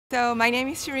So my name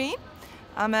is Shirin.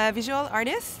 I'm a visual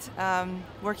artist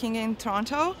working in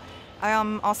Toronto. I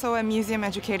am also a museum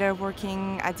educator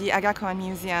working at the Aga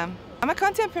Museum. I'm a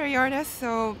contemporary artist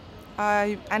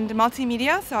and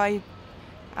multimedia, so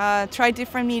I try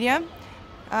different media.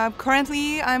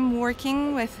 Currently I'm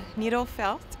working with needle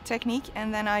felt technique,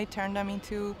 and then I turn them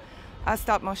into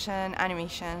stop motion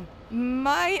animation.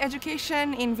 My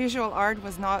education in visual art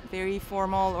was not very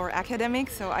formal or academic,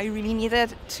 so I really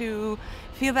needed to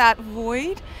fill that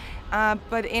void,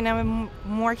 but in a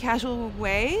more casual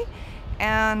way.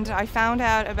 And I found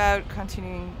out about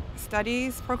Continuing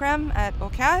Studies program at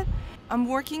OCAD. I'm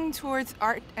working towards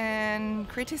art and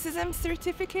criticism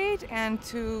certificate, and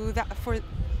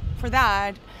for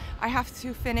that I have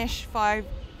to finish 5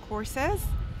 courses.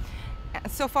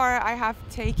 So far I have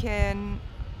taken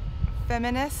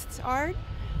feminist art,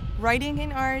 writing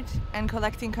in art, and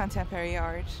collecting contemporary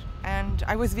art, and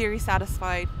I was very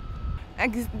satisfied.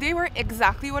 They were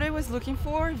exactly what I was looking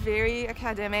for, very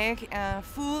academic,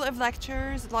 full of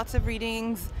lectures, lots of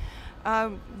readings,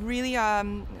 really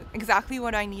exactly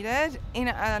what I needed in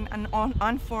an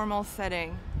informal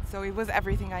setting. So it was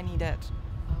everything I needed.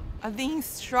 The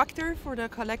instructor for the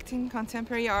collecting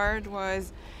contemporary art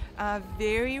was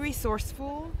very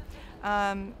resourceful,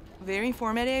 very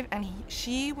informative, and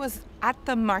she was at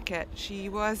the market. She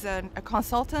was a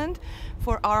consultant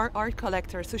for our art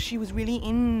collectors, so she was really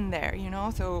in there, you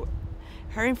know, so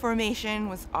her information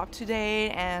was up to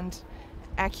date and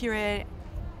accurate,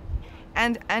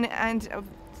 and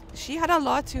she had a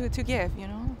lot to give, you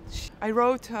know. I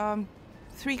wrote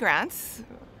 3 grants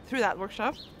through that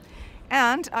workshop,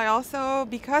 and I also,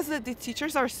 because the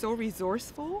teachers are so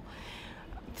resourceful,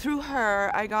 through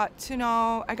her I got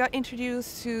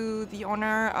introduced to the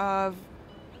owner of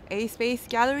A Space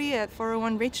Gallery at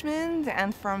 401 Richmond,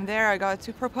 and from there I got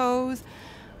to propose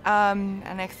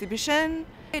an exhibition.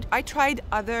 I tried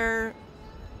other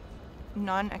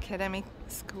non-academic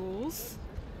schools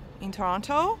in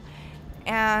Toronto,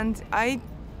 and I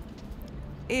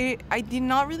did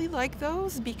not really like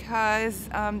those because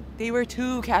they were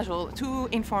too casual, too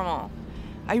informal.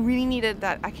 I really needed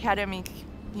that academic,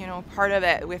 you know, part of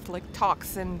it with like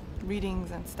talks and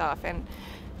readings and stuff, and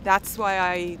that's why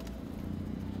I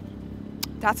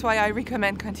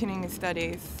recommend continuing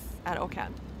studies at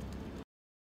OCAD.